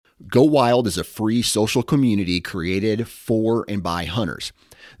Go Wild is a free social community created for and by hunters.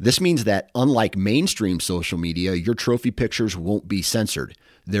 This means that unlike mainstream social media, your trophy pictures won't be censored.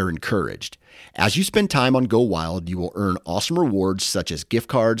 They're encouraged. As you spend time on Go Wild, you will earn awesome rewards such as gift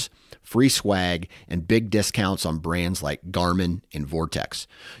cards, free swag, and big discounts on brands like Garmin and Vortex.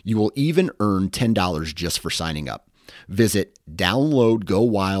 You will even earn $10 just for signing up. Visit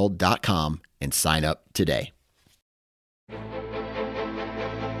downloadgowild.com and sign up today.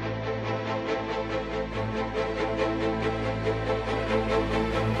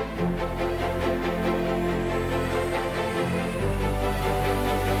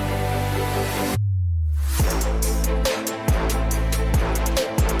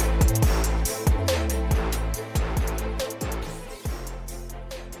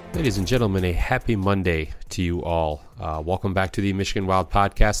 Ladies and gentlemen, a happy Monday to you all. Welcome back to the Michigan Wild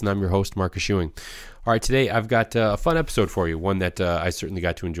Podcast, and I'm your host, Marcus Ewing. All right, today I've got a fun episode for you, one that I certainly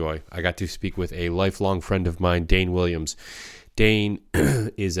got to enjoy. I got to speak with a lifelong friend of mine, Dane Williams. Dane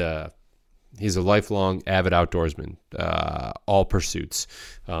he's a lifelong avid outdoorsman, all pursuits.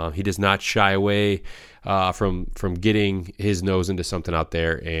 He does not shy away from getting his nose into something out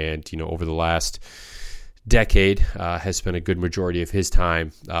there, and over the last decade has spent a good majority of his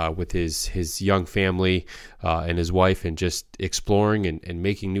time with his young family and his wife, and just exploring and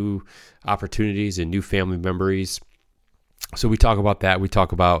making new opportunities and new family memories. So we talk about that. We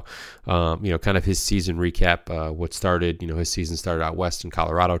talk about kind of his season recap, what started. His season started out west in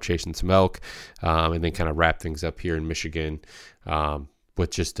Colorado chasing some elk, and then kind of wrap things up here in Michigan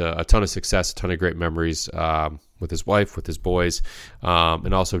with just a ton of success, a ton of great memories with his wife, with his boys.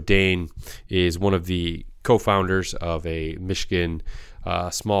 And also Dane is one of the co-founders of a Michigan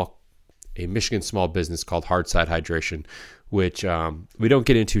small business called Hardside Hydration, which we don't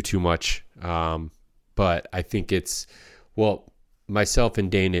get into too much, but I think myself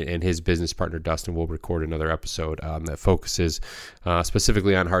and Dane and his business partner Dustin will record another episode that focuses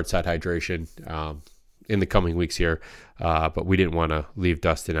specifically on Hardside Hydration in the coming weeks here, but we didn't want to leave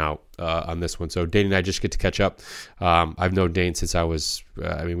Dustin out on this one. So Dane and I just get to catch up. I've known Dane since I was,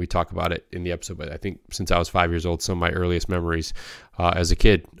 we talk about it in the episode, but I think since I was 5 years old. Some of my earliest memories as a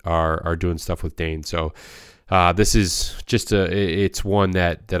kid are doing stuff with Dane. So this is just it's one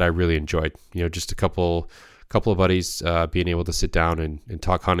that I really enjoyed. Just a couple of buddies being able to sit down and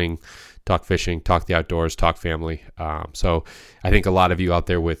talk hunting, talk fishing, talk the outdoors, talk family. So I think a lot of you out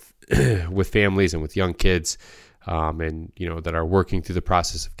there with families and with young kids, and that are working through the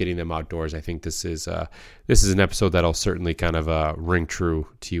process of getting them outdoors, I think this is an episode that'll certainly kind of ring true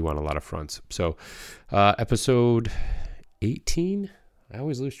to you on a lot of fronts. So episode 18, I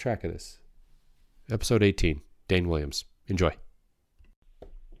always lose track of this. Episode 18, Dane Williams. Enjoy.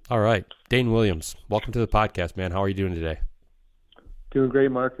 All right, Dane Williams, welcome to the podcast, man. How are you doing today? Doing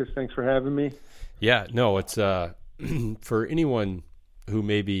great, Marcus. Thanks for having me. Yeah, no, it's for anyone who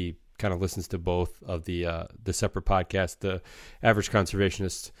maybe kind of listens to both of the separate podcasts, the Average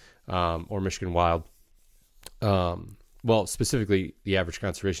Conservationist or Michigan Wild. Well, specifically the Average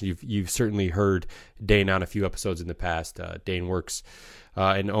Conservation. You've certainly heard Dane on a few episodes in the past. Dane works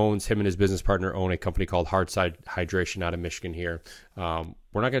and owns, him and his business partner own a company called Hardside Hydration out of Michigan here.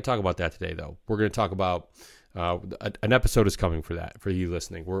 We're not going to talk about that today, though. We're going to talk about an episode is coming for that, for you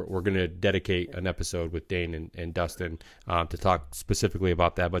listening. We're going to dedicate an episode with Dane and Dustin to talk specifically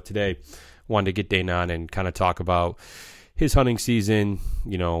about that. But today, wanted to get Dane on and kind of talk about his hunting season,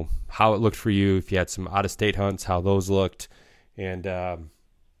 how it looked for you, if you had some out-of-state hunts, how those looked. And,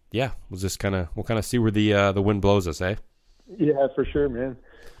 we'll kind of see where the wind blows us, eh? Yeah, for sure, man.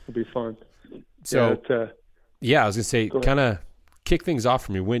 It'll be fun. So, I was going to say, kind of kick things off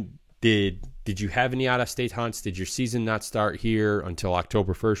for me. When did you have any out-of-state hunts? Did your season not start here until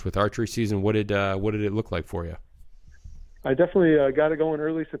October 1st with archery season? What did it look like for you? I definitely got it going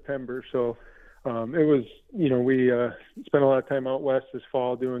early September. So it was, we spent a lot of time out west this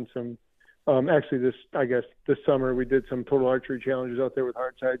fall doing some, this summer we did some total archery challenges out there with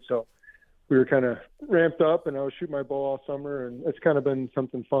Hardside. So we were kind of ramped up, and I was shooting my bow all summer, and it's kind of been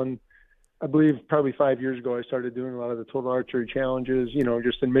something fun. I believe probably 5 years ago I started doing a lot of the total archery challenges,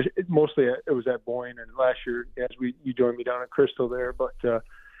 just in mostly it was at Boyne, and last year you joined me down at Crystal there. But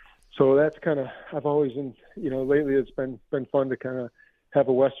so that's kind of, I've always been, lately it's been fun to kind of have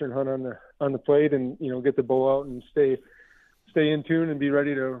a Western hunt on the plate and, get the bow out and stay in tune and be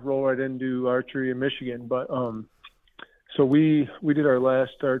ready to roll right into archery in Michigan. But so we did our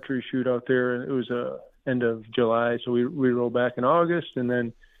last archery shoot out there, and it was end of July. So we rolled back in August, and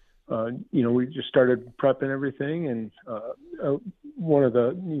then we just started prepping everything, and one of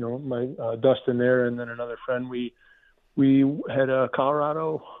the, my Dustin there, and then another friend, we had a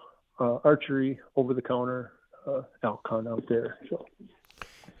Colorado archery, over the counter elk hunt out there. So.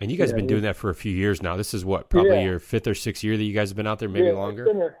 And you guys have been doing that for a few years now. This is what, probably your 5th or 6th year that you guys have been out there, maybe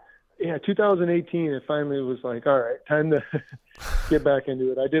longer? 2018, it finally was like, all right, time to get back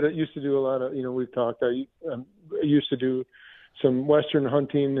into it. Used to do a lot of, we've talked, I used to do some Western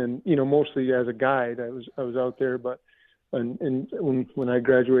hunting and, mostly as a guide. I was out there, but and when I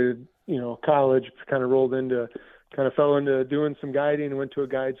graduated, college, kind of fell into doing some guiding and went to a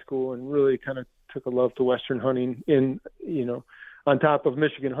guide school and really kind of took a love to Western hunting on top of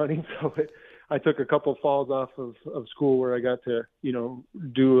Michigan hunting. So I took a couple falls off of school where I got to,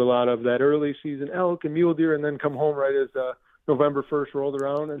 do a lot of that early season elk and mule deer, and then come home right as November 1st rolled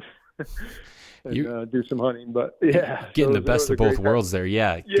around and do some hunting. But getting the best of both worlds there.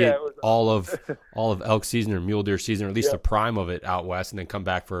 Get all of elk season or mule deer season, or at least the prime of it out west, and then come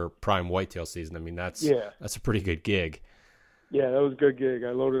back for prime whitetail season. I mean, that's a pretty good gig. Yeah, that was a good gig.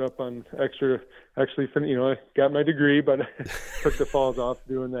 I loaded up on extra. Actually, I got my degree, but took the falls off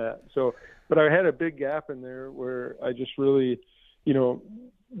doing that. So, but I had a big gap in there where I just really,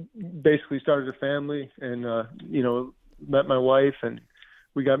 basically started a family and, met my wife, and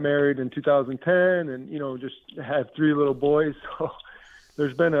we got married in 2010, and, just had 3 little boys. So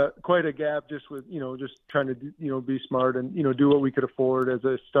there's been quite a gap just with, just trying to, be smart and, do what we could afford as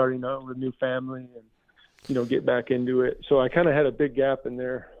a starting out with a new family and, get back into it. So I kind of had a big gap in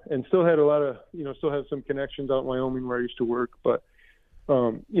there, and still had a lot of, still have some connections out in Wyoming where I used to work. But,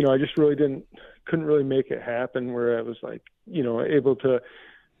 I just really couldn't really make it happen where I was like, able to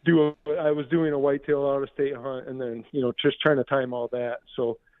I was doing a whitetail out of state hunt and then, just trying to time all that.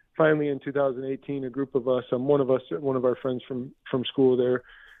 So finally in 2018, a group of us, one of our friends from school there,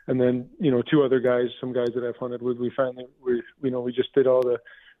 and then, 2 other guys, some guys that I've hunted with, we just did all the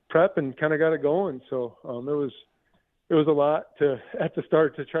prep and kind of got it going. So it was a lot at the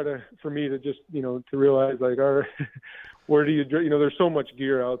start for me to just to realize like, all right, where do you there's so much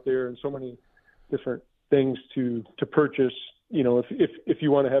gear out there and so many different things to purchase, if you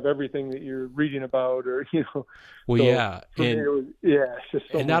want to have everything that you're reading about or well, so it's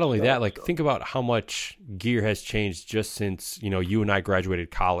just so and not only stuff, that, like think about how much gear has changed just since you and I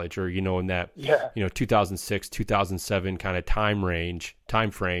graduated college, or in that 2006 2007 kind of time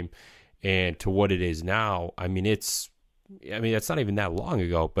frame, and to what it is now. I mean it's not even that long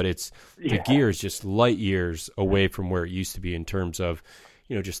ago, but the gear is just light years away from where it used to be in terms of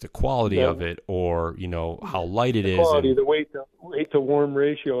just the quality of it, or how light it is, quality, the weight to warm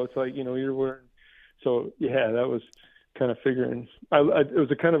ratio. It's like you're wearing. So that was kind of figuring. It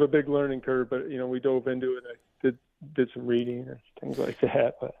was a kind of a big learning curve, but we dove into it. I did some reading and things like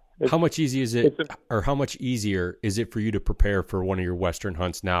that. But how much easier is it for you to prepare for one of your Western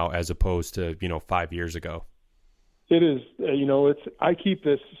hunts now as opposed to 5 years ago? It is. I keep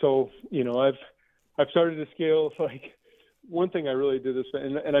this. So I've started to scale like. One thing I really did this,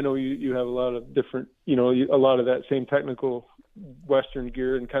 and I know you have a lot of different, a lot of that same technical Western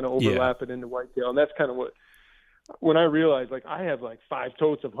gear and kind of overlap it into whitetail. And that's kind of when I realized, like, I have like 5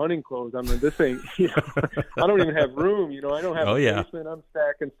 totes of hunting clothes. I mean, this ain't, I don't even have room, I don't have a basement. I'm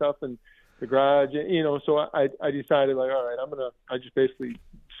stacking stuff in the garage, so I decided like, all right, I just basically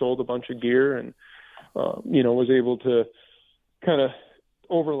sold a bunch of gear and, was able to kind of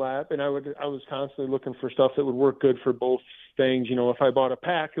overlap, and I was constantly looking for stuff that would work good for both things. If I bought a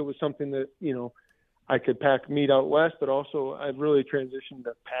pack, it was something that I could pack meat out west, but also I've really transitioned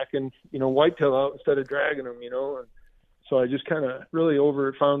to packing whitetail out instead of dragging them, and so I just kind of really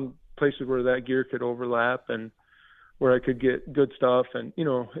found places where that gear could overlap and where I could get good stuff and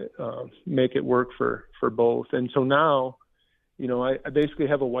make it work for both. And so now I basically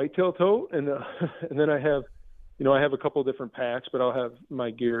have a whitetail tote, and then I have I have a couple different packs, but I'll have my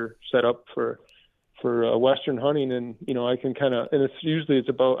gear set up for Western hunting, and I can and it's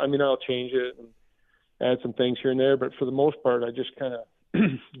about. I'll change it and add some things here and there, but for the most part, I just kind of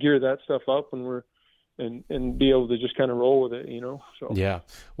gear that stuff up and be able to just kind of roll with it, So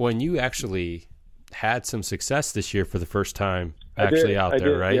when you actually had some success this year for the first time, out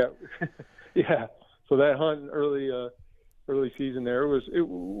there, right? Yeah. So that hunt early season there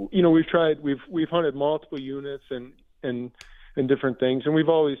we've hunted multiple units and different things, and we've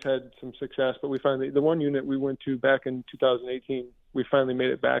always had some success, but we finally, the one unit we went to back in 2018, we finally made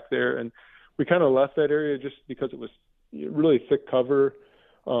it back there, and we kind of left that area just because it was really thick cover.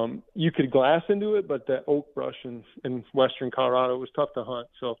 You could glass into it, but that oak brush in western Colorado was tough to hunt,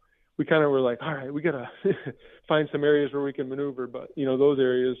 so we kind of were like, all right, we gotta find some areas where we can maneuver, but those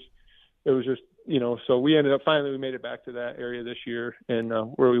areas, it was just so we ended up finally, we made it back to that area this year, and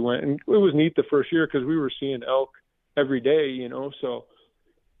where we went, and it was neat the first year because we were seeing elk every day, so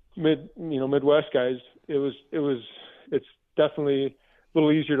Midwest guys, it's definitely a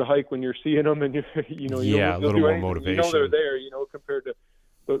little easier to hike when you're seeing them and a little more motivation. They're there, compared to.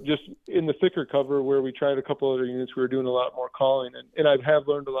 But just in the thicker cover where we tried a couple other units, we were doing a lot more calling, and I have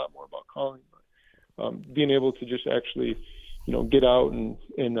learned a lot more about calling. But, being able to just actually, get out and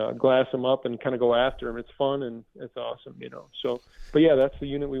glass them up and kind of go after them, it's fun and it's awesome, So, but yeah, that's the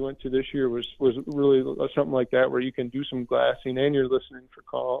unit we went to this year was really something like that where you can do some glassing and you're listening for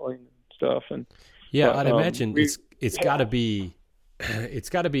calling and stuff. And I'd imagine it's got to be. It's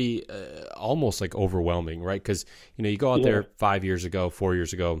got to be almost like overwhelming, right? Because, you go out there 4 years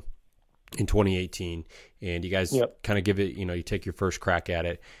ago in 2018, and you guys kind of give it, you take your first crack at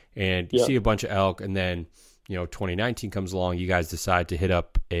it, and you see a bunch of elk, and then, 2019 comes along, you guys decide to hit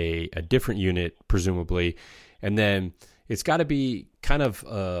up a different unit, presumably, and then it's got to be kind of,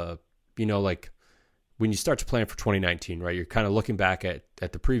 like when you start to plan for 2019, right? You're kind of looking back at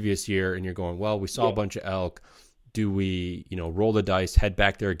the previous year, and you're going, well, we saw a bunch of elk. Do we, roll the dice, head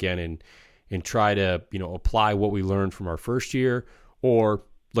back there again and try to, apply what we learned from our first year? Or,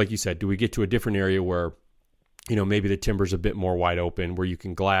 like you said, do we get to a different area where, maybe the timber's a bit more wide open, where you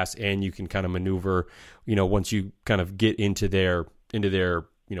can glass and you can kind of maneuver, once you kind of get into their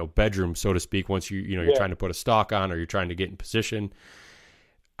bedroom, so to speak, once you're trying to put a stalk on or you're trying to get in position.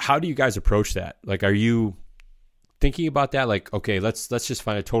 How do you guys approach that? Like, are you thinking about that, like, okay, let's just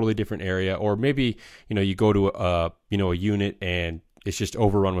find a totally different area, or maybe you go to a unit and it's just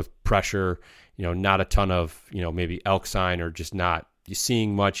overrun with pressure, not a ton of maybe elk sign, or just not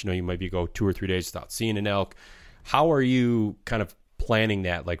seeing much, you maybe go 2 or 3 days without seeing an elk. How are you kind of planning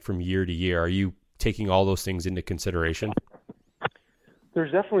that, like, from year to year? Are you taking all those things into consideration?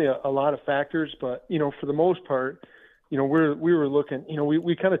 There's definitely a lot of factors, but for the most part, we were looking,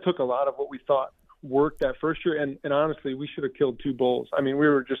 we kind of took a lot of what we thought worked that first year, and honestly, we should have killed 2 bulls. I mean, we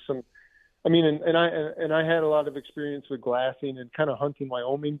were just and I had a lot of experience with glassing and kind of hunting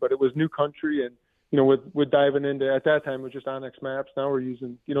Wyoming, but it was new country, and with diving into, at that time it was just Onyx maps. Now we're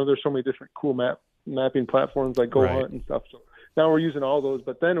using, there's so many different cool mapping platforms like Go Hunt and stuff. So now we're using all those,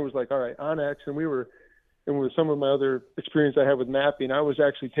 but then it was like, all right, Onyx, and with some of my other experience I had with mapping, I was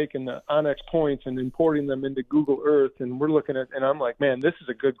actually taking the Onyx points and importing them into Google Earth, and we're looking at, and I'm like, man, this is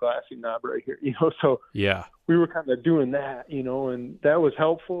a good glassing knob right here, so yeah, we were kind of doing that, and that was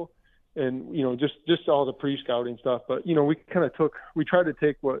helpful, and, just all the pre-scouting stuff, but, we tried to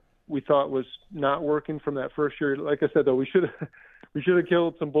take what we thought was not working from that first year. Like I said, though, we should have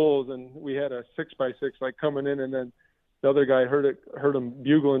killed some bulls, and we had a 6x6 like coming in, and then the other guy heard him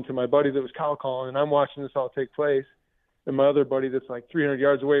bugling to my buddy that was cow calling, and I'm watching this all take place. And my other buddy that's like 300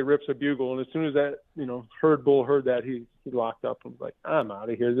 yards away rips a bugle, and as soon as that herd bull heard that, he locked up and was like, "I'm out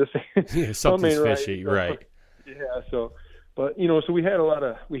of here. This something's fishy, right?" Yeah. So, but so we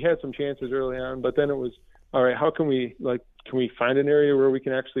had some chances early on, but then it was, all right, how can we find an area where we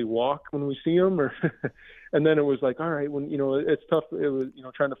can actually walk when we see them, or and then it was like, all right, when it's tough. It was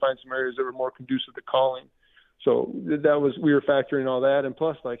trying to find some areas that were more conducive to calling. So we were factoring all that, and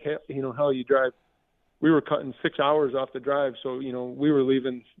plus, like, hell, you drive. We were cutting 6 hours off the drive, so we were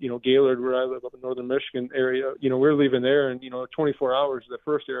leaving, Gaylord, where I live up in northern Michigan area. We were leaving there, and 24 hours the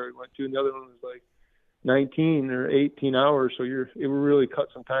first area we went to, and the other one was like 19 or 18 hours. So it would really cut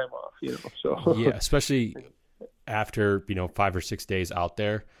some time off, So yeah, especially after 5 or 6 days out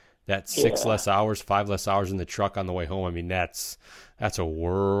there. That 6 less hours, 5 less hours in the truck on the way home. I mean, that's a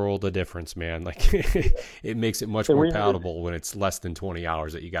world of difference, man. Like, it makes it much more palatable when it's less than 20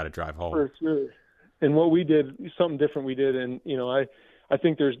 hours that you got to drive home. For sure. And what we did, something different we did, and I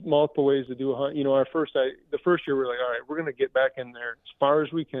think there's multiple ways to do a hunt. The first year we were like, all right, we're going to get back in there as far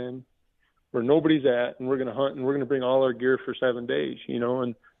as we can, where nobody's at, and we're going to hunt, and we're going to bring all our gear for 7 days,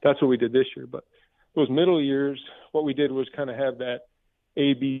 and that's what we did this year. But those middle years, what we did was kind of have that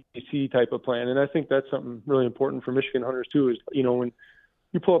A, B, C type of plan. And I think that's something really important for Michigan hunters too, is, when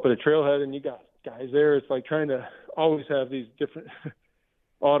you pull up at a trailhead and you got guys there, it's like trying to always have these different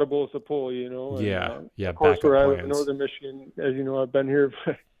audibles to pull, and, yeah. Of course, where I live in northern Michigan, as you know, I've been here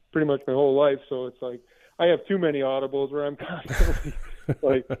pretty much my whole life. So it's like, I have too many audibles where I'm constantly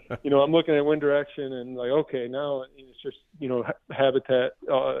like, I'm looking at wind direction and like, okay, now it's just, habitat,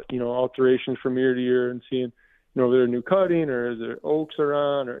 alterations from year to year, and seeing, there are new cutting, or is there oaks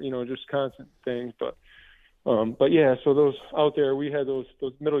around, or, just constant things. But yeah, so those out there, we had those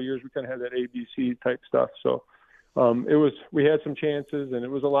middle years, we kind of had that ABC type stuff. So we had some chances, and it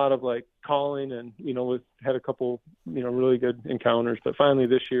was a lot of like calling, and, we had a couple, really good encounters. But finally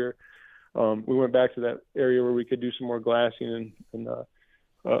this year, we went back to that area where we could do some more glassing, and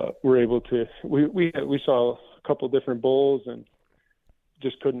we're able to, we saw a couple different bulls, and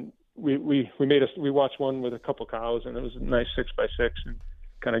just couldn't. We watched one with a couple cows, and it was a nice 6x6, and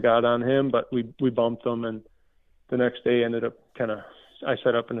kind of got on him, but we bumped them, and the next day ended up I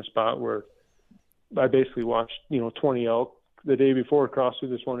set up in a spot where I basically watched 20 elk the day before cross through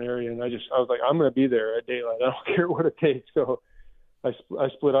this one area, and I was like, I'm going to be there at daylight. I don't care what it takes. So I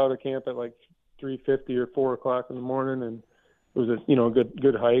split out of camp at like 3:50 or 4 o'clock in the morning, and it was a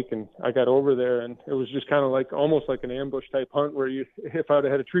good hike, and I got over there, and it was just kind of like almost like an ambush type hunt where if I'd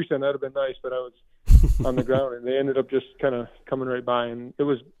have had a tree stand, that'd have been nice, but I was on the ground, and they ended up just kind of coming right by. And it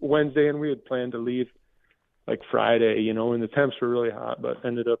was Wednesday, and we had planned to leave like Friday, and the temps were really hot, but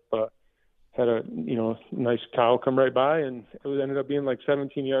ended up had a nice cow come right by, and it ended up being like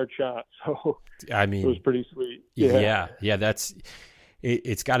 17-yard shot. So I mean, it was pretty sweet. Yeah. That's.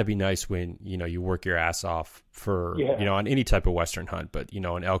 It's got to be nice when, you work your ass off for, on any type of Western hunt, but,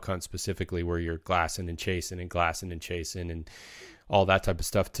 an elk hunt specifically where you're glassing and chasing and all that type of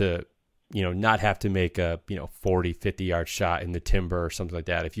stuff to, not have to make a, 40, 50-yard shot in the timber or something like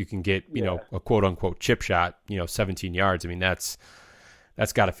that. If you can get, a quote unquote chip shot, 17 yards, I mean, that's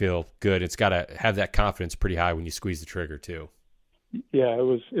got to feel good. It's got to have that confidence pretty high when you squeeze the trigger too. Yeah, it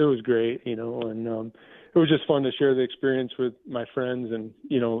was great, and, it was just fun to share the experience with my friends, and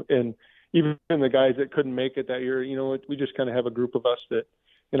and even the guys that couldn't make it that year. We just kind of have a group of us that,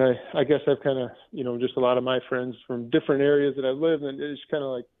 and I guess I've kind of just a lot of my friends from different areas that I've lived, and it's kind of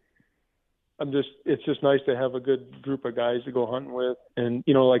like it's just nice to have a good group of guys to go hunting with. And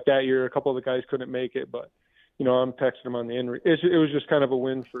like that year, a couple of the guys couldn't make it, but I'm texting them on the inReach. It was just kind of a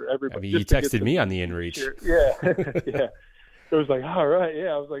win for everybody. I mean, you texted me on the inReach. Yeah, yeah. It was like, all right,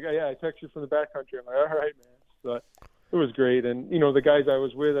 yeah. I was like, yeah, I texted you from the backcountry. I'm like, all right, man. But it was great. And, the guys I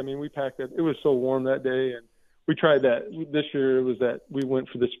was with, I mean, we packed it. It was so warm that day. And we tried that. This year it was that we went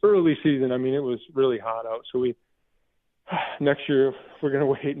for this early season. I mean, it was really hot out. So next year we're going to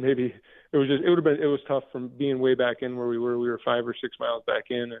wait. Maybe it was tough from being way back in where we were. We were 5 or 6 miles back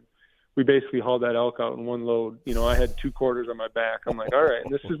in, and we basically hauled that elk out in one load. I had 2 quarters on my back. I'm like, all right,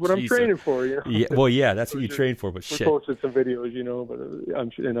 this is what I'm training for. Yeah, well, yeah, that's what you train for. But we posted some videos, but I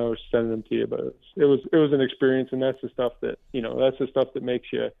was sending them to you. But it was an experience, and that's the stuff that makes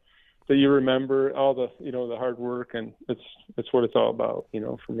you, that you remember all the the hard work, and it's what it's all about,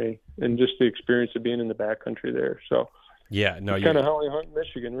 for me, and just the experience of being in the backcountry there. So yeah, no, it's kind of how I hunt in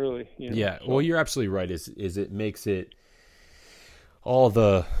Michigan, really. Yeah, so. Well, you're absolutely right. Is it makes it. All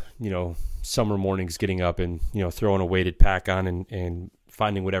the, summer mornings getting up and, throwing a weighted pack on and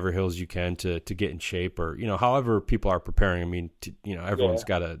finding whatever hills you can to get in shape, or, however people are preparing. I mean, everyone's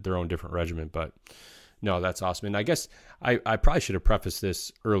got their own different regimen, but no, that's awesome. And I guess I probably should have prefaced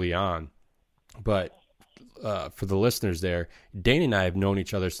this early on, but for the listeners there, Dane and I have known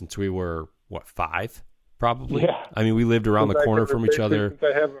each other since we were, 5? Probably. Yeah. I mean, we lived around the corner from each other.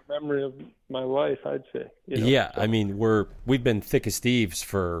 I have a memory of my life, I'd say. Yeah, so. I mean, we've been thick as thieves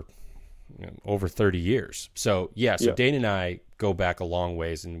for over 30 years. So Dane and I go back a long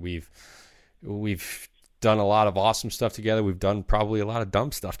ways, and we've done a lot of awesome stuff together. We've done probably a lot of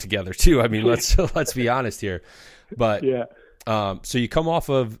dumb stuff together too. I mean, let's be honest here. But so you come off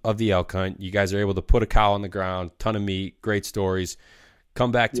of the elk hunt. You guys are able to put a cow on the ground, ton of meat, great stories.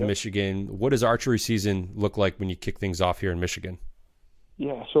 Come back to Michigan. What does archery season look like when you kick things off here in Michigan?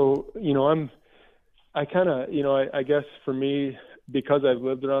 Yeah, so I kind of I guess for me, because I've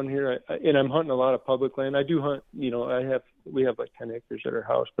lived around here, and I'm hunting a lot of public land. I do hunt. We have like 10 acres at our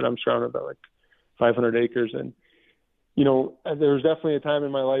house, but I'm surrounded by like 500 acres, and there was definitely a time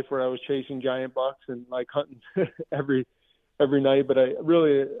in my life where I was chasing giant bucks and like hunting every night, but I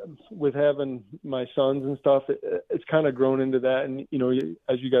really, with having my sons and stuff, it's kind of grown into that. And,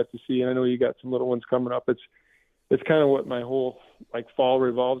 as you got to see, and I know you got some little ones coming up, it's kind of what my whole like fall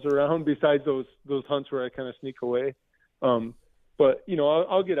revolves around, besides those hunts where I kind of sneak away. But,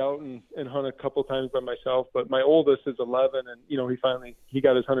 I'll get out and hunt a couple times by myself, but my oldest is 11, and, he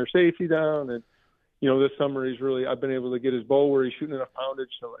got his hunter safety down, and, this summer I've been able to get his bow where he's shooting enough poundage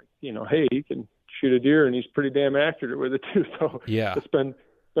to hey, he can shoot a deer, and he's pretty damn accurate with it too. So yeah, it's been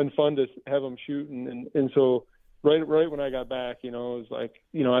fun to have him shooting. And so right when I got back, it was like,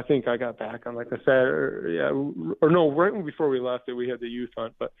 I think I got back on like a Saturday, right before we left we had the youth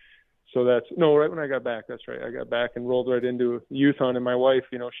hunt. But so right when I got back, that's right. I got back and rolled right into a youth hunt, and my wife,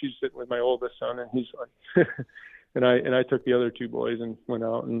 she's sitting with my oldest son, and he's like, and I took the other 2 boys and went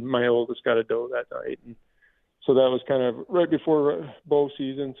out, and my oldest got a doe that night. And so that was kind of right before bow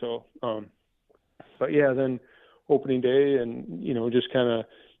season. So, but yeah, then opening day, and just kind of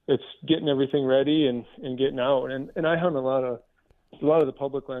it's getting everything ready and getting out. And I hunt a lot of the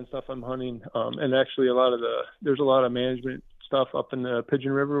public land stuff I'm hunting, and actually there's a lot of management stuff up in the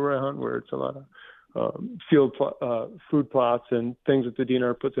Pigeon River where I hunt, where it's a lot of food plots and things that the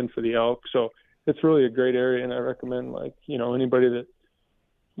DNR puts in for the elk. So it's really a great area, and I recommend, like, you know, anybody that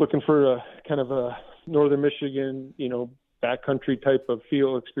looking for a kind of a northern Michigan, you know, backcountry type of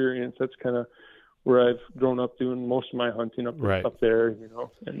feel experience. That's kind of where I've grown up doing most of my hunting up there, you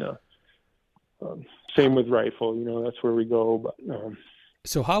know, and same with rifle, you know, that's where we go. But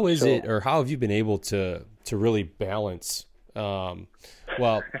so how is it, or how have you been able to really balance?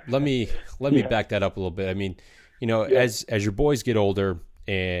 Well, let me back that up a little bit. I mean, you know, as your boys get older,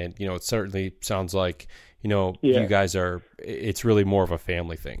 and, you know, it certainly sounds like, you know, you guys it's really more of a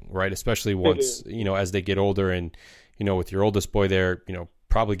family thing, right? Especially once, you know, as they get older, and, you know, with your oldest boy there, you know,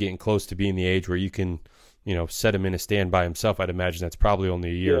 probably getting close to being the age where you can, you know, set him in a stand by himself. I'd imagine that's probably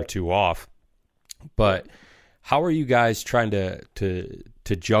only a year or two off. But how are you guys trying to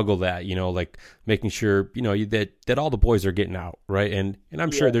juggle that, you know, like making sure, you know, that all the boys are getting out, right? And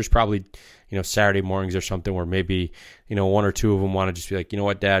I'm sure there's probably, you know, Saturday mornings or something where maybe, you know, one or two of them want to just be like, you know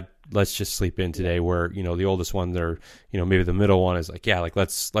what, Dad, let's just sleep in today, where, you know, the oldest one, or, you know, maybe the middle one is like, yeah, like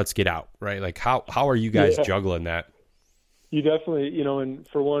let's get out, right? Like how are you guys juggling that? You definitely, you know, and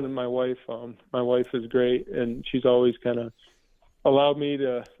for one, my wife is great, and she's always kind of allowed me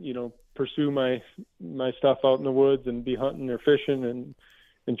to, you know, pursue my stuff out in the woods and be hunting or fishing and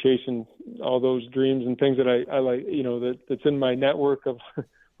chasing all those dreams and things that I like, you know, that's in my network of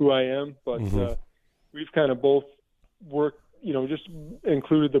who I am. But we've kind of both worked, you know, just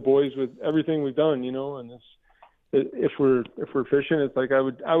included the boys with everything we've done, you know, and if we're fishing, it's like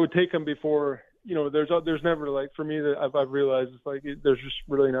I would take them before, you know, there's never, like, for me, that I've realized it's like there's just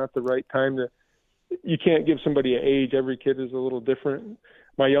really not the right time you can't give somebody an age. Every kid is a little different.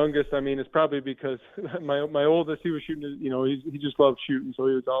 My youngest, I mean, it's probably because my oldest, he was shooting, you know, he just loved shooting, so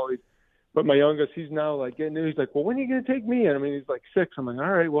he was always. But my youngest, he's now like getting in. He's like, well, when are you gonna take me? And I mean, he's like 6. I'm like,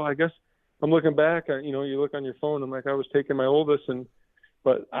 all right, well, I guess I'm looking back. You know, you look on your phone. I'm like, I was taking my oldest,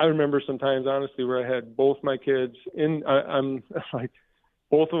 but I remember sometimes, honestly, where I had both my kids in. I'm like,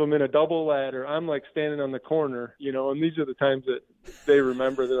 both of them in a double ladder. I'm like standing on the corner, you know, and these are the times that they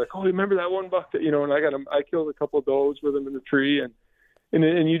remember. They're like, oh, remember that one buck that, you know, and I killed a couple of does with them in the tree, and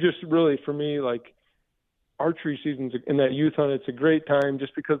you just really, for me, like, archery season's in that youth hunt, it's a great time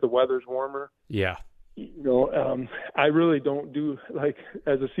just because the weather's warmer. Yeah. You know, I really don't do, like,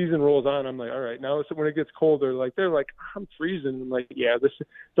 as the season rolls on, I'm like, all right, now when it gets colder, like, they're like, I'm freezing. I'm like, yeah,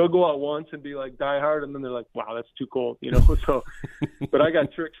 they'll go out once and be like, die hard. And then they're like, wow, that's too cold, you know? So, but I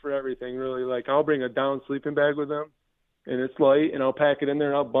got tricks for everything, really. Like, I'll bring a down sleeping bag with them, and it's light, and I'll pack it in there,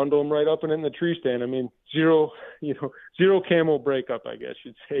 and I'll bundle them right up and in the tree stand. I mean, zero camo breakup, I guess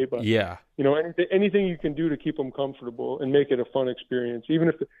you'd say. But, you know, anything you can do to keep them comfortable and make it a fun experience. Even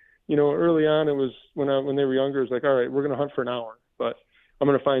if, you know, early on, it was when they were younger, it was like, all right, we're going to hunt for an hour, but I'm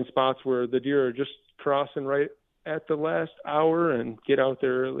going to find spots where the deer are just crossing right at the last hour and get out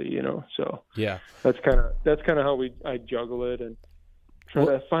there early, you know? So that's kind of how I juggle it, and try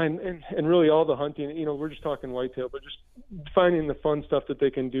to find, and really all the hunting, you know, we're just talking whitetail, but just finding the fun stuff that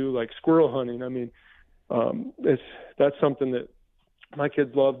they can do, like squirrel hunting. I mean, that's something that my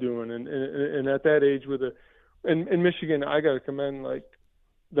kids love doing. And at that age in Michigan, I got to commend, like,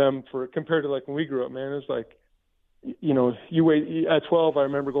 them for, compared to, like, when we grew up, man, it's like, you know, at 12, I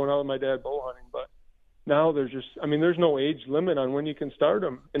remember going out with my dad bow hunting, but now there's no age limit on when you can start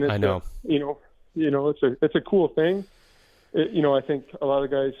them. And it's, I know, it's a cool thing. You know, I think a lot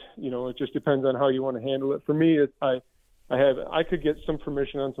of guys, you know, it just depends on how you want to handle it. For me, I could get some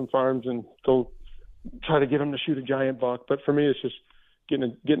permission on some farms and go try to get them to shoot a giant buck. But for me, it's just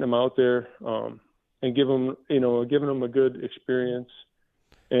getting them out there, and giving them a good experience,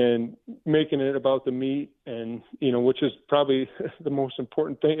 and making it about the meat, and, you know, which is probably the most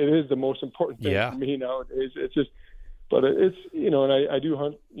important thing. It is the most important thing for me nowadays. It's just, but it's, you know, and I do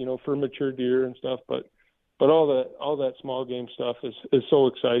hunt, you know, for mature deer and stuff, but all that small game stuff is so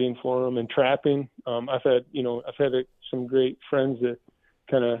exciting for them. And trapping, I've had some great friends that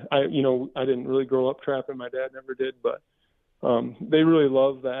I didn't really grow up trapping. My dad never did, but they really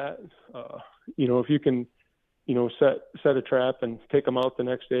love that. You know, if you can, you know, set a trap and take them out the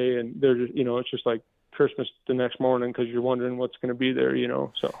next day, and they're just, you know, it's just like Christmas the next morning, because you're wondering what's going to be there, you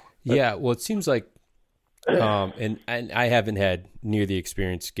know. So well, it seems like, and I haven't had near the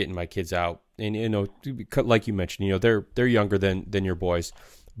experience getting my kids out, and, you know, like you mentioned, you know, they're younger than your boys,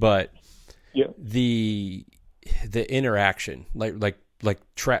 but the interaction, like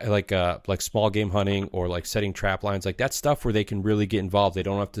small game hunting, or like setting trap lines, like that stuff where they can really get involved. They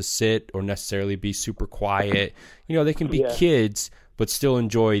don't have to sit or necessarily be super quiet. You know, they can be kids, but still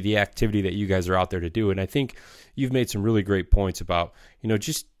enjoy the activity that you guys are out there to do. And I think you've made some really great points about,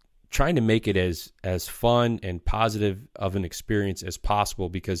 just trying to make it as fun and positive of an experience as possible,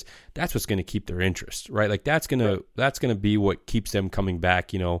 because that's what's going to keep their interest, right? Like that's going to be what keeps them coming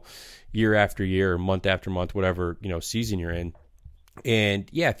back, year after year, month after month, whatever, season you're in. And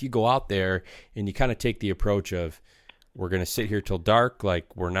yeah, if you go out there and you kind of take the approach of, we're going to sit here till dark,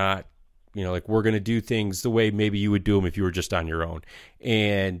 like we're not, like we're going to do things the way maybe you would do them if you were just on your own.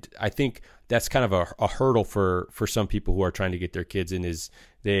 And I think that's kind of a hurdle for some people who are trying to get their kids in, is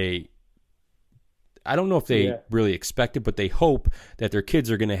I don't know if they really expect it, but they hope that their kids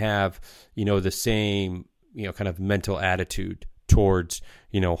are going to have, the same, kind of mental attitude towards,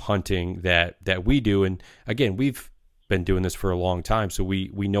 hunting that we do. And again, we've been doing this for a long time, so we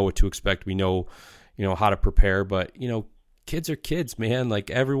know what to expect. We know, how to prepare, but, kids are kids, man. Like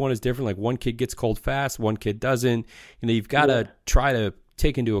everyone is different. Like one kid gets cold fast, one kid doesn't. You've got to try to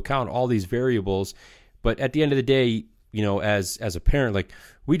take into account all these variables. But at the end of the day, as a parent, like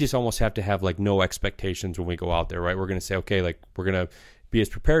we just almost have to have like no expectations when we go out there, right? We're going to say, okay, like we're going to be as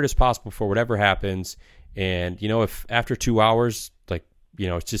prepared as possible for whatever happens. And, if after 2 hours, like,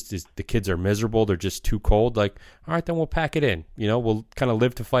 it's just the kids are miserable, they're just too cold, like, all right, then we'll pack it in. We'll kind of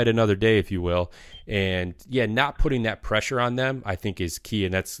live to fight another day, if you will. And yeah, not putting that pressure on them, I think, is key.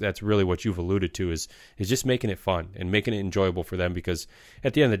 And that's really what you've alluded to, is just making it fun and making it enjoyable for them, because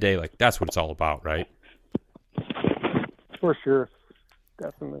at the end of the day, like that's what it's all about, right? For sure.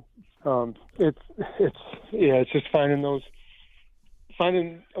 Definitely. It's just finding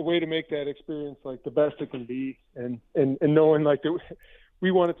a way to make that experience like the best it can be, and knowing like that we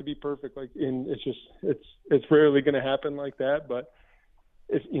want it to be perfect. Like, and it's rarely going to happen like that, but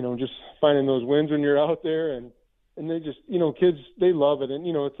it's, just finding those wins when you're out there, and they just, kids, they love it. And,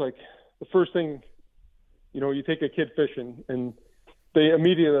 it's like the first thing, you take a kid fishing and they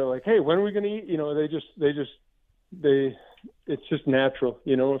immediately are like, hey, when are we going to eat? It's just natural,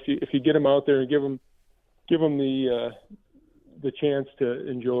 if you get them out there and give them the chance to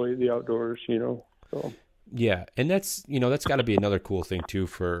enjoy the outdoors, so. Yeah. And that's got to be another cool thing too,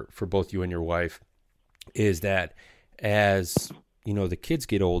 for both you and your wife, is that as, the kids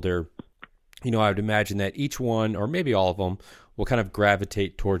get older, I would imagine that each one, or maybe all of them, will kind of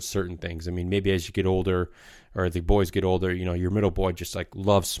gravitate towards certain things. I mean, maybe as you get older, or the boys get older, your middle boy just like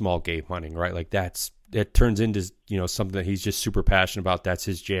loves small game hunting, right? Like it turns into, something that he's just super passionate about. That's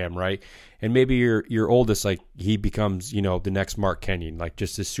his jam, right? And maybe your oldest, like he becomes, the next Mark Kenyon, like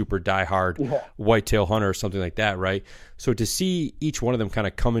just this super diehard whitetail hunter or something like that, right? So to see each one of them kind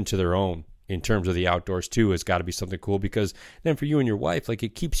of come into their own in terms of the outdoors too has got to be something cool, because then for you and your wife, like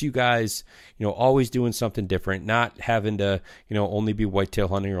it keeps you guys, always doing something different, not having to, only be whitetail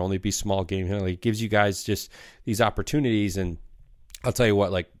hunting or only be small game hunting. Like, it gives you guys just these opportunities. And I'll tell you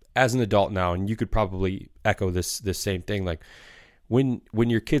what, like as an adult now, and you could probably echo this same thing, like when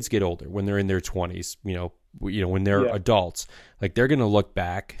your kids get older, when they're in their 20s, when they're adults, like they're going to look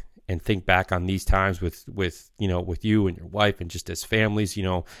back and think back on these times with you and your wife, and just as families,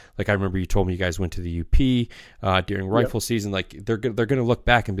 like I remember you told me you guys went to the UP during rifle season. Like they're going to look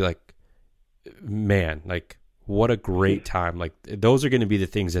back and be like, man, like what a great time. Like those are going to be the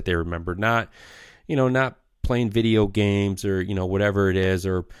things that they remember, not playing video games or, whatever it is,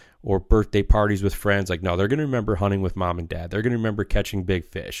 or birthday parties with friends. Like, no, they're going to remember hunting with mom and dad. They're going to remember catching big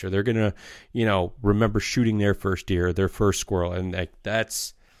fish, or they're going to, remember shooting their first deer, or their first squirrel. And like,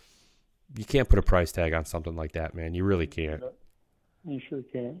 you can't put a price tag on something like that, man. You really can't. You sure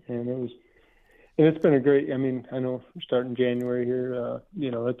can't. And it's been a great, I mean, I know we're starting January here.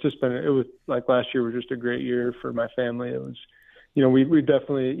 It's just been, it was like last year was just a great year for my family. It was, we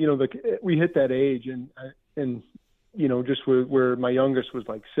definitely, we hit that age, and just where my youngest was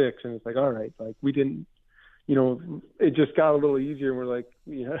like 6, and it's like, all right, like we didn't, it just got a little easier. And we're like,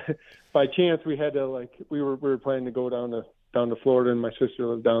 by chance we had to, like, we were planning to go down to Florida, and my sister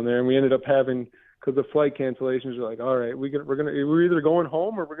lived down there, and we ended up having, because the flight cancellations were like, all right, we're either going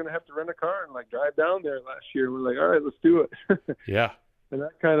home or we're going to have to rent a car and like drive down there last year. And we're like, all right, let's do it. Yeah. And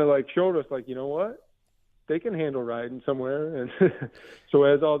that kind of like showed us like, you know what? They can handle riding somewhere. And so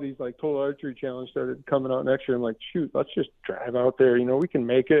as all these like Total Archery Challenge started coming out next year, I'm like, shoot, let's just drive out there. We can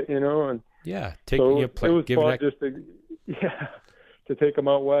make it, and yeah, it was fun just to take them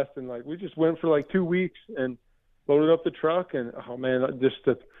out west. And like, we just went for like 2 weeks and loaded up the truck, and oh man, just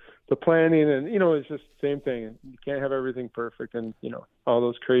the planning, and it's just the same thing. You can't have everything perfect, and all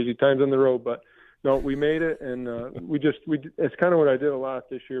those crazy times on the road, but no, we made it. And it's kind of what I did a lot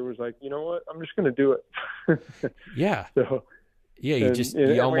this year, was like, you know what, I'm just going to do it. Yeah. So yeah,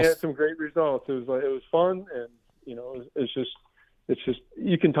 we had some great results. It was fun, and it's just it's just,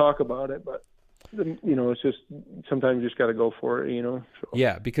 you can talk about it, but it's just sometimes you just got to go for it, So.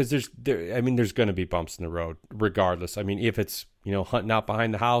 Yeah, because there's going to be bumps in the road regardless. I mean, if it's, hunting out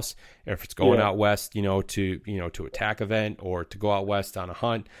behind the house, or if it's going out west, to a tack event or to go out west on a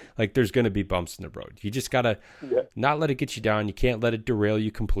hunt, like there's going to be bumps in the road. You just got to not let it get you down. You can't let it derail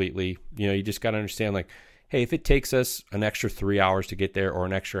you completely. You just got to understand, like, hey, if it takes us an extra 3 hours to get there or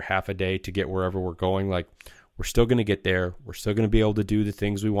an extra half a day to get wherever we're going, like, we're still going to get there. We're still going to be able to do the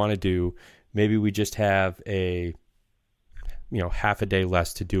things we want to do. Maybe we just have a, half a day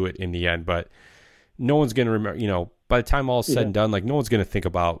less to do it in the end, but no one's going to remember, by the time all is said and done, like, no one's going to think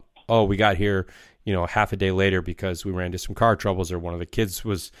about, oh, we got here, half a day later because we ran into some car troubles, or one of the kids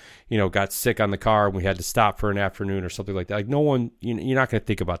was, got sick on the car and we had to stop for an afternoon or something like that. Like, no one, you're not going to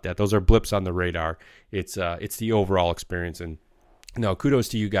think about that. Those are blips on the radar. It's the overall experience. And no, kudos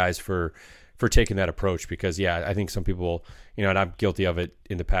to you guys for taking that approach, because I think some people, and I'm guilty of it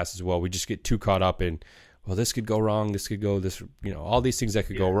in the past as well. We just get too caught up in, well, this could go wrong. This could go this, all these things that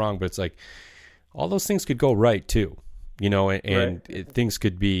could go wrong, but it's like all those things could go right too, and things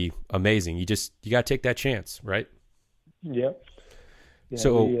could be amazing. You got to take that chance. Right. Yep. Yeah,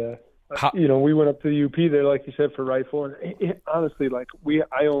 so, we went up to the UP there, like you said, for rifle, and honestly, like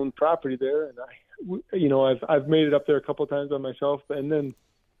I own property there, and I've made it up there a couple of times by myself, and then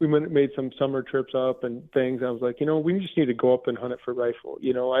we made some summer trips up and things. I was like, we just need to go up and hunt it for rifle.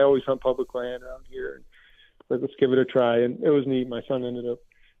 I always hunt public land around here, and let's give it a try. And it was neat. My son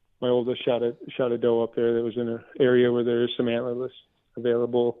my oldest shot a doe up there that was in an area where there's some antlerless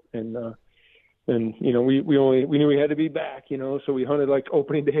available, and we knew we had to be back, so we hunted like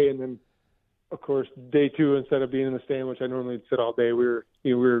opening day, and then of course day two, instead of being in the stand, which I normally sit all day, we're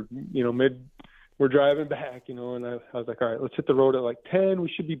driving back, and I was like, all right, let's hit the road at like 10. We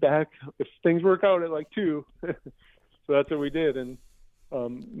should be back if things work out at like 2. So that's what we did. And,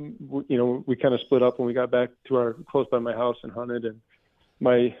 we kind of split up when we got back to close by my house and hunted. And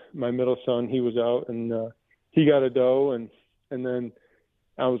my middle son, he was out, and he got a doe. And then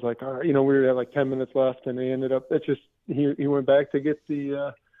I was like, all right, we were at like 10 minutes left, and they ended up, he went back to get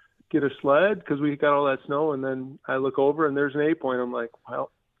a sled because we got all that snow. And then I look over and there's an 8-point. I'm like,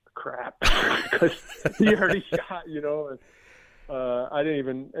 well, crap, because he already shot, and I didn't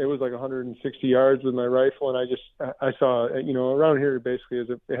even, it was like 160 yards with my rifle, and I saw, around here basically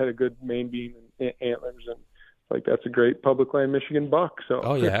it had a good main beam and antlers, and like that's a great public land Michigan buck. So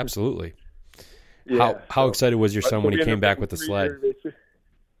oh yeah, absolutely. How excited was your son when he came back with the sled?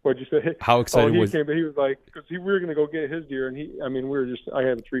 What'd you say? How excited was he? But he was like, because we were going to go get his deer, and I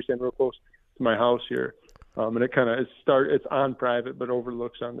had a tree stand real close to my house here. And it kind of it's on private, but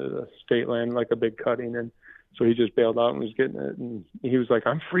overlooks onto the state land like a big cutting. And so he just bailed out and was getting it. And he was like,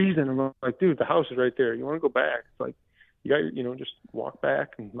 I'm freezing. I'm like, dude, the house is right there. You want to go back? It's like, you got, just walk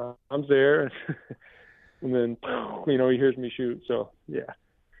back, and mom's there. And then, he hears me shoot. So yeah,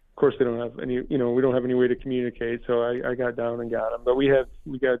 of course they don't have any, we don't have any way to communicate. So I got down and got him, but we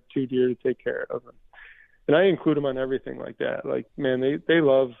got 2 deer to take care of. And I include them on everything like that. Like, man, they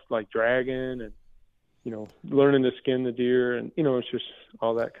love like dragging and, learning to skin the deer, and, it's just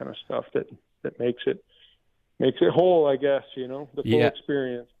all that kind of stuff that makes it whole, I guess, the full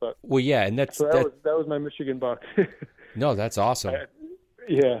experience. But and that was my Michigan buck. No, that's awesome.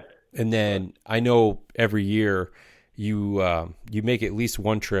 Yeah. And then I know every year you make at least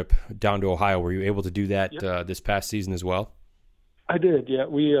one trip down to Ohio. Were you able to do that this past season as well? I did. Yeah.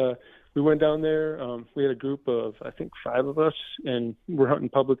 We went down there. We had a group of, I think, 5 of us, and we're hunting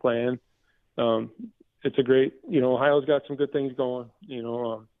public land. It's a great, Ohio's got some good things going,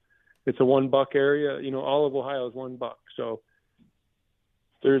 it's a 1 buck area, all of Ohio is 1 buck. So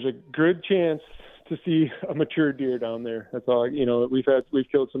there's a good chance to see a mature deer down there. That's all, we've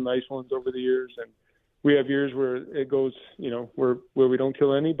killed some nice ones over the years, and we have years where it goes, where we don't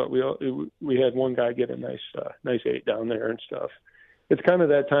kill any, but we had one guy get a nice 8 down there and stuff. It's kind of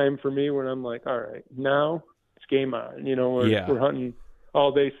that time for me when I'm like, all right, now it's game on, we're hunting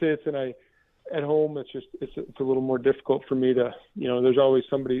all day sits, and at home, it's a little more difficult for me to, there's always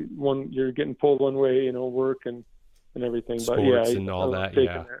somebody, you're getting pulled one way, work and everything. Sports, but and all that.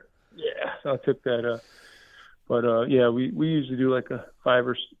 I took that. We usually do like a 5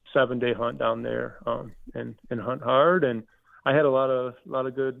 or 7 day hunt down there, and hunt hard. And I had a lot of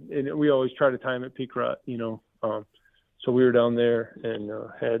good, and we always try to time it peak rut, so we were down there and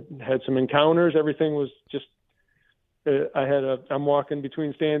had some encounters. Everything was just, I'm walking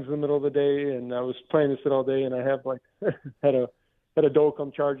between stands in the middle of the day, and I was planning to sit all day, and I have like had a doe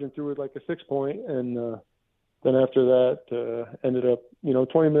come charging through with like a 6-point, and then after that, ended up,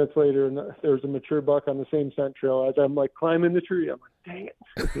 20 minutes later, and there was a mature buck on the same scent trail. As I'm like climbing the tree, I'm like, dang it.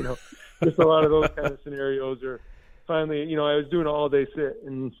 Just a lot of those kind of scenarios. Or finally, I was doing an all day sit,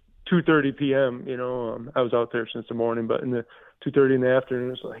 and 2:30 p.m., I was out there since the morning, but in the 2:30 in the afternoon,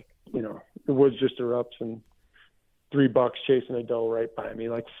 it was like, the woods just erupts, and 3 bucks chasing a doe right by me,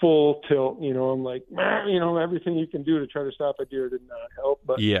 like full tilt. I'm like, everything you can do to try to stop a deer did not help.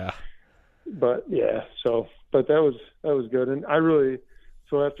 But yeah. But that was good. And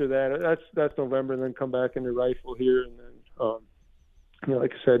so after that, that's November, and then come back into rifle here. And then,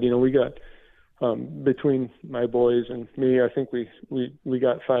 like I said, we got, between my boys and me, I think we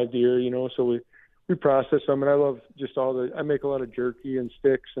got 5 deer, so we process them. And I love just I make a lot of jerky and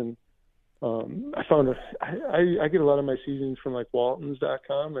sticks. And, I found I get a lot of my seasonings from like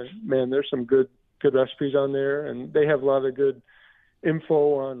Waltons.com, and man, there's some good recipes on there, and they have a lot of good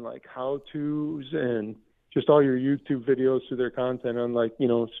info on like how-tos and just all your YouTube videos through their content on like,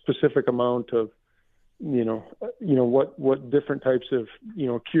 specific amount of, what different types of,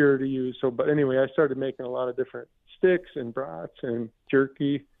 cure to use. So, but anyway, I started making a lot of different sticks and brats and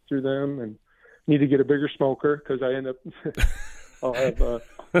jerky through them, and need to get a bigger smoker, because I end up, I'll have,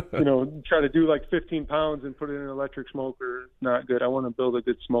 try to do like 15 pounds and put it in an electric smoker. Not good. I want to build a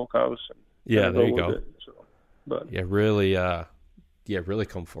good smokehouse. Yeah, there you go. But really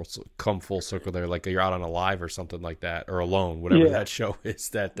come full circle there. Like you're out on a live or something like that, or Alone, whatever that show is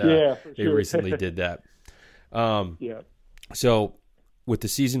that they recently did that. So with the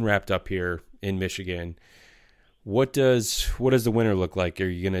season wrapped up here in Michigan, what does the winter look like? Are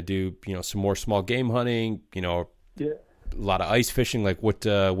you going to do, some more small game hunting, a lot of ice fishing? Like what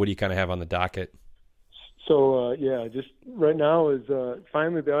do you kind of have on the docket? So, just right now is,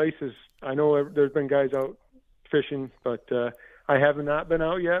 finally the ice is, I know there's been guys out fishing, but, I have not been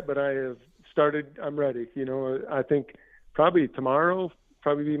out yet, but I have started. I'm ready. I think probably tomorrow,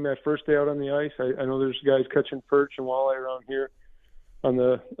 be my first day out on the ice. I know there's guys catching perch and walleye around here on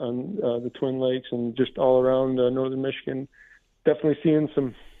the Twin Lakes and just all around northern Michigan. Definitely seeing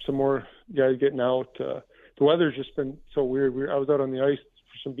some more guys getting out. The weather's just been so weird. I was out on the ice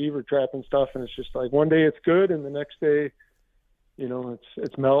for some beaver trapping stuff, and it's just like one day it's good, and the next day,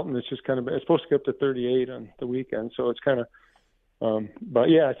 it's melting. It's just kind of, it's supposed to get up to 38 on the weekend, so it's kind of.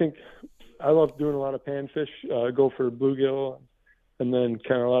 But yeah, I think I love doing a lot of panfish, go for bluegill, and then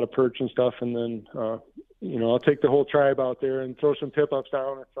kind of a lot of perch and stuff. And then, I'll take the whole tribe out there and throw some tip ups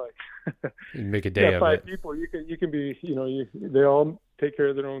down. It's like, you make a day of 5 it. people, you can be, they all take care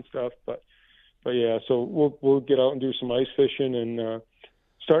of their own stuff. But yeah, so we'll get out and do some ice fishing, and,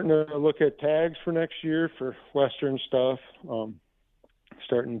 starting to look at tags for next year for Western stuff.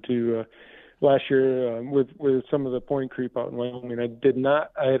 Starting to, last year, with some of the point creep out in Wyoming, I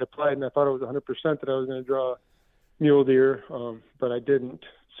had applied, and I thought it was 100% that I was going to draw mule deer, but I didn't.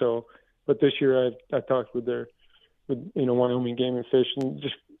 So, but this year I talked with Wyoming Game and Fish, and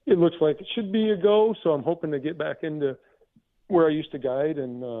just, it looks like it should be a go. So I'm hoping to get back into where I used to guide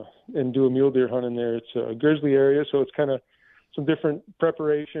and do a mule deer hunt in there. It's a grizzly area, so it's kind of some different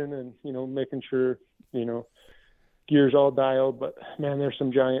preparation and, making sure, gear's all dialed, but man, there's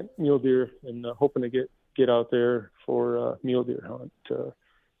some giant mule deer, and hoping to get out there for a mule deer hunt.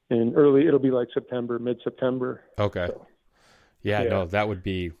 And it'll be like mid-September. Okay. So, yeah, no, that would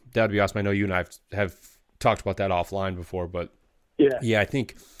be awesome. I know you and I have talked about that offline before, but yeah, I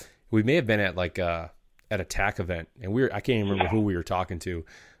think we may have been at like at a TAC event, and I can't even remember who we were talking to.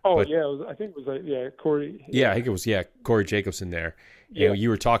 Oh, but, I think it was Corey. Yeah, I think it was Corey Jacobson there. Yeah. You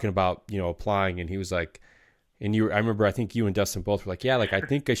were talking about applying, and he was like. And I remember, I think you and Dustin both were like, yeah, like, I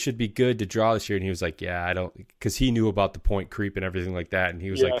think I should be good to draw this year. And he was like, yeah, I don't, because he knew about the point creep and everything like that. And he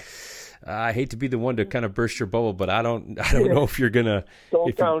was like, I hate to be the one to kind of burst your bubble, but I don't know if you're going to.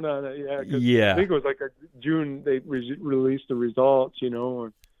 Don't count on it. Yeah. I think it was like June, they released the results, and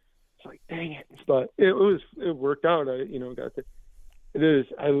it's like, dang it. But it worked out. I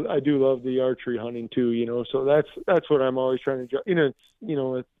do love the archery hunting too, so that's what I'm always trying to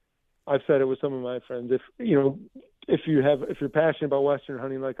do. I've said it with some of my friends. If you're passionate about Western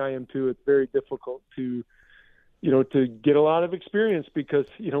hunting like I am too, it's very difficult to get a lot of experience, because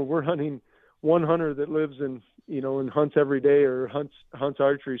we're hunting one hunter that lives in and hunts every day, or hunts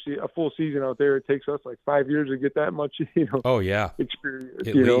archery. See, a full season out there, it takes us like 5 years to get that much Oh yeah, experience.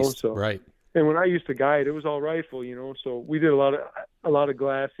 At least. So right. And when I used to guide, it was all rifle. So we did a lot of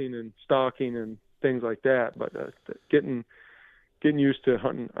glassing and stalking and things like that. But getting used to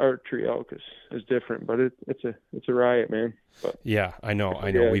hunting archery elk is different, but it's a riot, man. But, yeah, I know.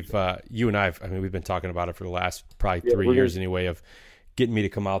 We've you and we've been talking about it for the last probably 3 years anyway, of getting me to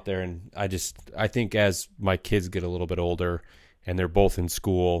come out there. And I think as my kids get a little bit older and they're both in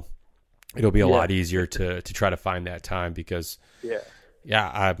school, it'll be a lot easier to try to find that time because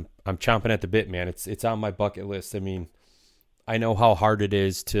I'm chomping at the bit, man. It's on my bucket list. I mean, I know how hard it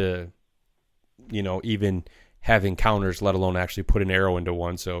is to, even have encounters, let alone actually put an arrow into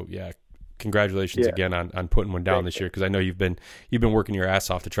one. So congratulations again on putting one down this year. Cause I know you've been working your ass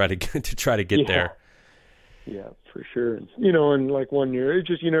off to try to get there. Yeah, for sure. And like 1 year, it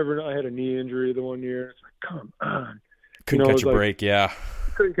just, you never know. I had a knee injury the 1 year. It's like, come on. Couldn't catch a break. Yeah.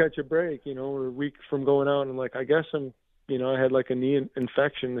 Couldn't catch a break, we're a week from going out. And like, I guess I had like a knee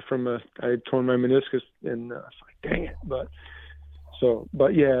infection I had torn my meniscus and it's like, dang it. But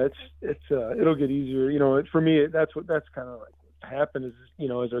yeah, it'll get easier. For me, that's kind of like what happened is,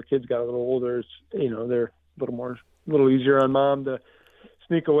 as our kids got a little older, they're a little easier on mom to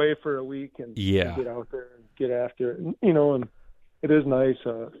sneak away for a week and get out there and get after it. And it is nice.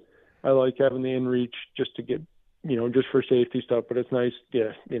 I like having the inReach just to get, just for safety stuff, but it's nice.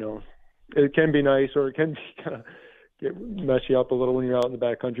 Yeah. It can be nice, or it can be kind of mess you up a little when you're out in the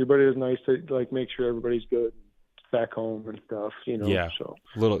backcountry, but it is nice to like make sure everybody's good back home and stuff, so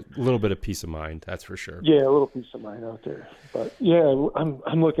a little bit of peace of mind, that's for sure. Yeah, a little peace of mind out there. But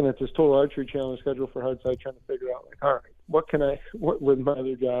I'm looking at this Total Archery Challenge schedule for Hardside, trying to figure out like, all right, what with my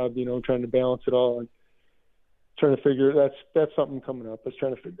other job, trying to balance it all and trying to figure that's something coming up. Is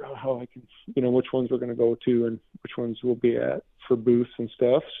trying to figure out how I can, which ones we're going to go to and which ones we'll be at for booths and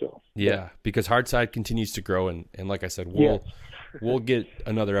stuff. So because Hardside continues to grow, and like I said, we'll get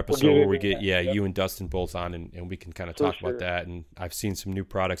another episode where we get you and Dustin both on, and we can kind of talk about that. And I've seen some new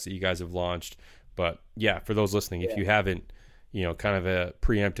products that you guys have launched. But for those listening, if you haven't, kind of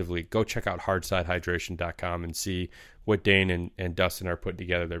preemptively, go check out hardsidehydration.com and see what Dane and Dustin are putting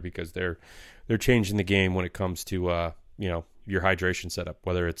together there, because they're changing the game when it comes to your hydration setup,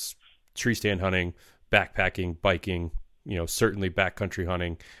 whether it's tree stand hunting, backpacking, biking, certainly backcountry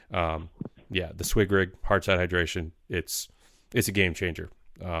hunting. The Swig Rig Hardside Hydration, it's a game changer.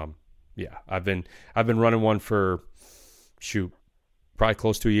 I've been running one for probably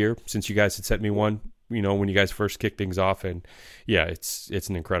close to a year since you guys had sent me one, when you guys first kicked things off, and it's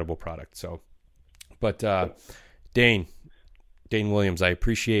an incredible product. So, but Dane Williams, I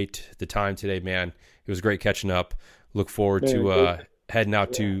appreciate the time today, man. It was great catching up. Look forward to heading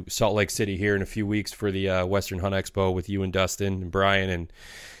out to Salt Lake City here in a few weeks for the Western Hunt Expo with you and Dustin and Brian,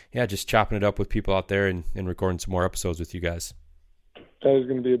 and just chopping it up with people out there and recording some more episodes with you guys. That is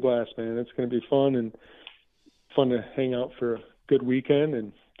going to be a blast, man. It's going to be fun to hang out for a good weekend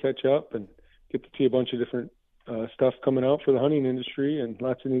and catch up and get to see a bunch of different stuff coming out for the hunting industry and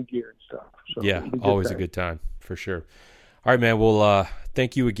lots of new gear and stuff. So always a good time for sure. All right, man. Well,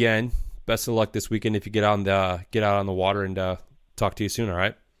 thank you again. Best of luck this weekend if you get out on the water, and talk to you soon. All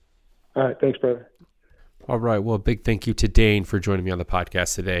right. All right. Thanks, brother. All right. Well, a big thank you to Dane for joining me on the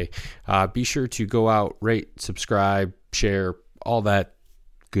podcast today. Be sure to go out, rate, subscribe, share, all that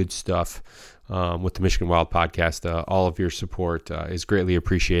good stuff with the Michigan Wild Podcast. All of your support is greatly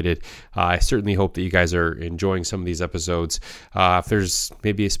appreciated. I certainly hope that you guys are enjoying some of these episodes. If there's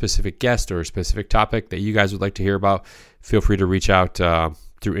maybe a specific guest or a specific topic that you guys would like to hear about, feel free to reach out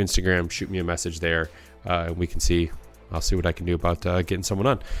through Instagram. Shoot me a message there, and I'll see what I can do about getting someone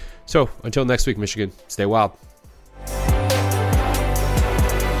on. So until next week, Michigan, stay wild.